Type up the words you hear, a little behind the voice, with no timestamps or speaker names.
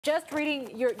Just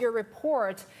reading your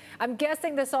report, I'm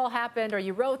guessing this all happened, or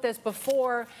you wrote this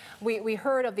before we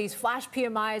heard of these flash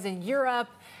PMIs in Europe,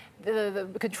 the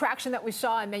contraction that we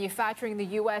saw in manufacturing in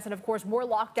the U.S., and of course more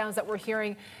lockdowns that we're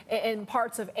hearing in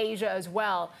parts of Asia as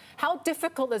well. How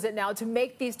difficult is it now to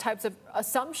make these types of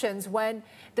assumptions when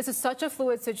this is such a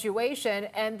fluid situation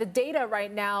and the data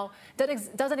right now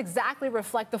doesn't exactly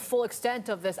reflect the full extent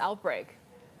of this outbreak?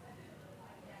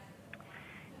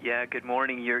 Yeah, good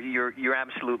morning. You're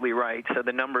absolutely right. So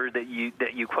the number that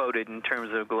you quoted in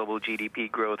terms of global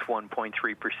GDP growth,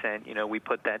 1.3%, you know, we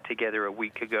put that together a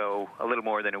week ago, a little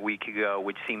more than a week ago,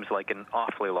 which seems like an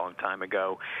awfully long time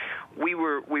ago. We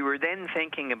were then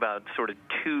thinking about sort of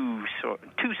two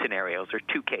scenarios or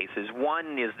two cases.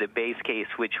 One is the base case,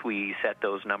 which we set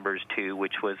those numbers to,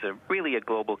 which was really a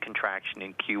global contraction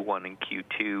in Q1 and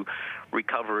Q2,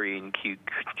 recovery in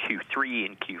Q3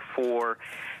 and Q4.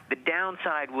 The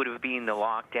downside would have been the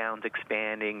lockdowns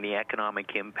expanding, the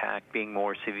economic impact being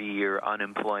more severe,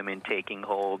 unemployment taking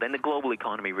hold, and the global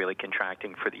economy really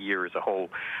contracting for the year as a whole.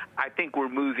 I think we're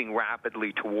moving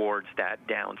rapidly towards that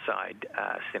downside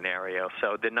scenario.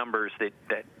 So the numbers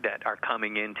that are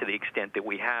coming in, to the extent that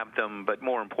we have them, but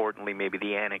more importantly, maybe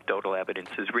the anecdotal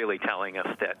evidence is really telling us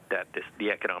that the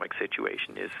economic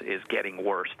situation is getting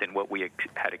worse than what we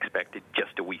had expected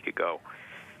just a week ago.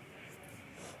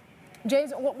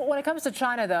 James, when it comes to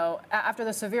China, though, after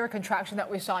the severe contraction that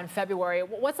we saw in February,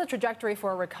 what's the trajectory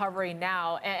for a recovery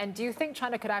now? And do you think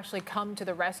China could actually come to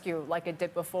the rescue like it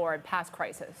did before in past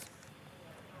crises?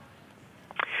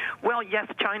 Well, yes,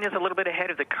 China's a little bit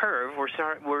ahead of the curve.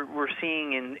 We're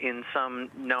seeing in some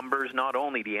numbers not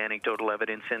only the anecdotal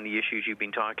evidence and the issues you've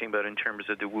been talking about in terms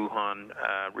of the Wuhan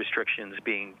restrictions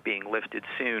being lifted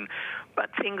soon, but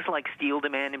things like steel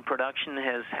demand and production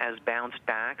has bounced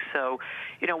back. So,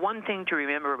 you know, one thing to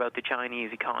remember about the Chinese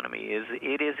economy is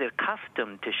it is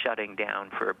accustomed to shutting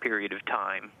down for a period of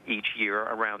time each year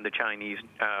around the Chinese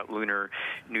Lunar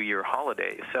New Year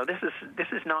holidays. So this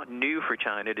is not new for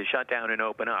China to shut down and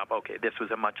open up. Okay, this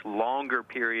was a much longer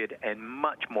period and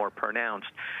much more pronounced.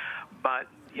 But,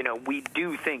 you know, we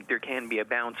do think there can be a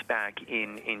bounce back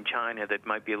in China that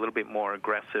might be a little bit more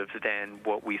aggressive than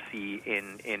what we see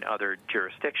in other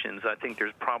jurisdictions. I think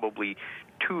there's probably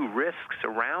two risks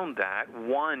around that.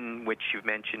 One, which you've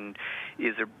mentioned,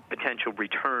 is a potential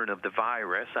return of the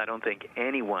virus. I don't think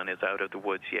anyone is out of the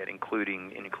woods yet,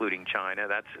 including China.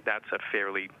 That's a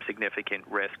fairly significant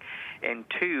risk. And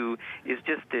two is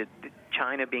just that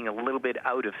China being a little bit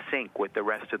out of sync with the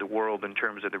rest of the world in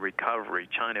terms of the recovery.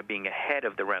 China being ahead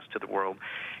of the rest of the world,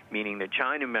 meaning that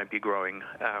China might be growing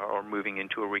or moving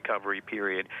into a recovery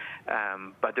period,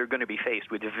 but they're going to be faced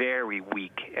with very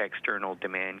weak external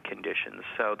demand conditions.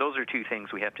 So those are two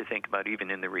things we have to think about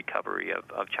even in the recovery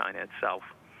of China itself.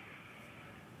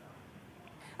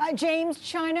 James,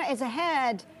 China is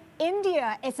ahead.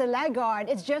 India is a laggard.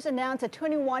 It's just announced a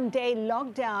 21-day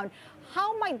lockdown.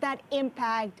 How might that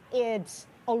impact its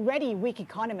already weak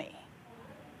economy?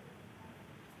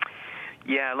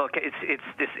 Yeah, look,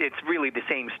 it's really the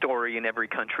same story in every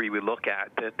country we look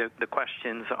at. The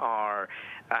questions are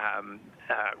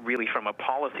really from a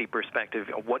policy perspective,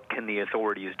 what can the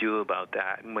authorities do about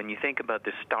that? And when you think about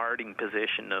the starting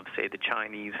position of, say, the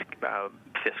Chinese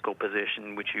fiscal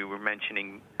position, which you were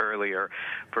mentioning earlier,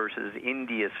 versus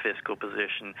India's fiscal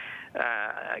position,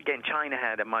 again, China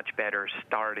had a much better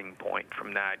starting point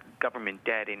from that. Government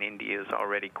debt in India is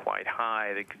already quite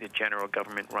high. The general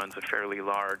government runs a fairly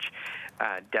large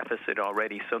deficit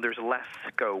already, so there's less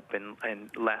scope and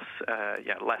less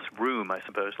room, I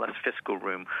suppose, less fiscal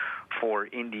room for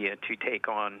India to take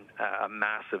on a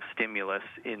massive stimulus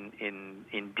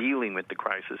in dealing with the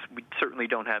crisis. We certainly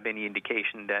don't have any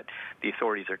indication that the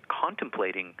authorities are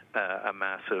contemplating a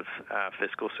massive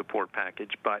fiscal support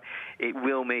package, but it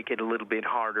will make it a little bit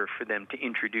harder for them to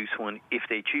introduce one if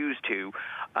they choose to,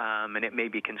 and it may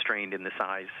be constrained in the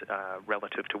size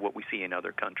relative to what we see in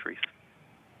other countries.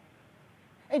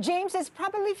 James, it's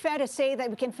probably fair to say that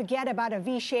we can forget about a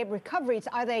V-shaped recovery. It's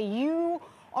either a U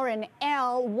or an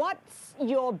L. What's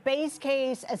your base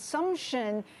case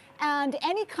assumption, and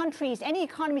any countries, any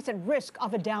economies at risk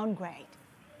of a downgrade?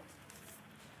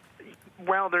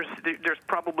 Well, there's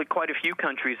probably quite a few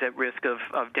countries at risk of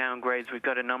downgrades. We've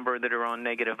got a number that are on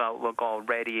negative outlook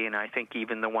already, and I think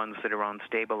even the ones that are on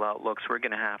stable outlooks, we're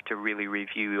going to have to really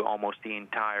review almost the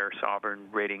entire sovereign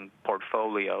rating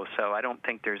portfolio. So I don't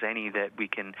think there's any that we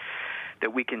can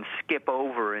that we can skip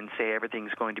over and say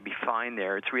everything's going to be fine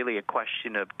there. It's really a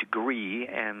question of degree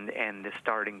and the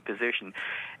starting position.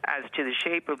 As to the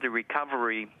shape of the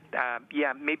recovery,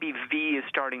 yeah, maybe V is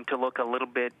starting to look a little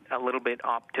bit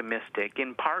optimistic,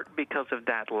 in part because of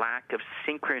that lack of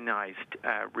synchronized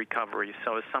recovery.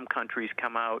 So as some countries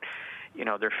come out,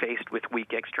 they're faced with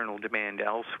weak external demand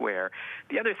elsewhere.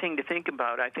 The other thing to think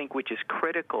about, I think, which is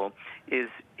critical, is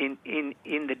in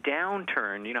the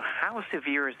downturn, how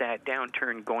severe is that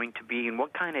downturn going to be, and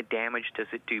what kind of damage does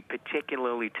it do,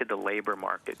 particularly to the labor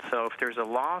market? So if there's a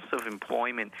loss of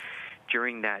employment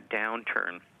during that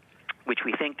downturn, which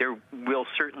we think there will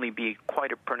certainly be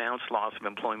quite a pronounced loss of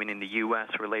employment in the U.S.,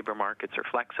 where labor markets are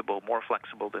flexible, more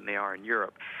flexible than they are in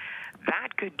Europe.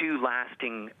 That could do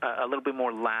a little bit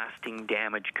more lasting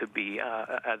damage, could be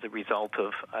as a result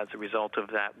of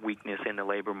that weakness in the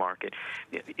labor market.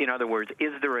 In other words,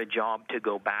 is there a job to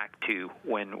go back to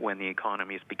when the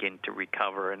economies begin to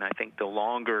recover? And I think the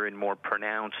longer and more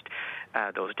pronounced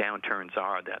those downturns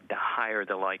are, the higher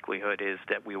the likelihood is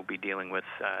that we will be dealing with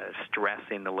stress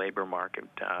in the labor market,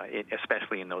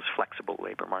 especially in those flexible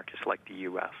labor markets like the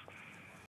U.S.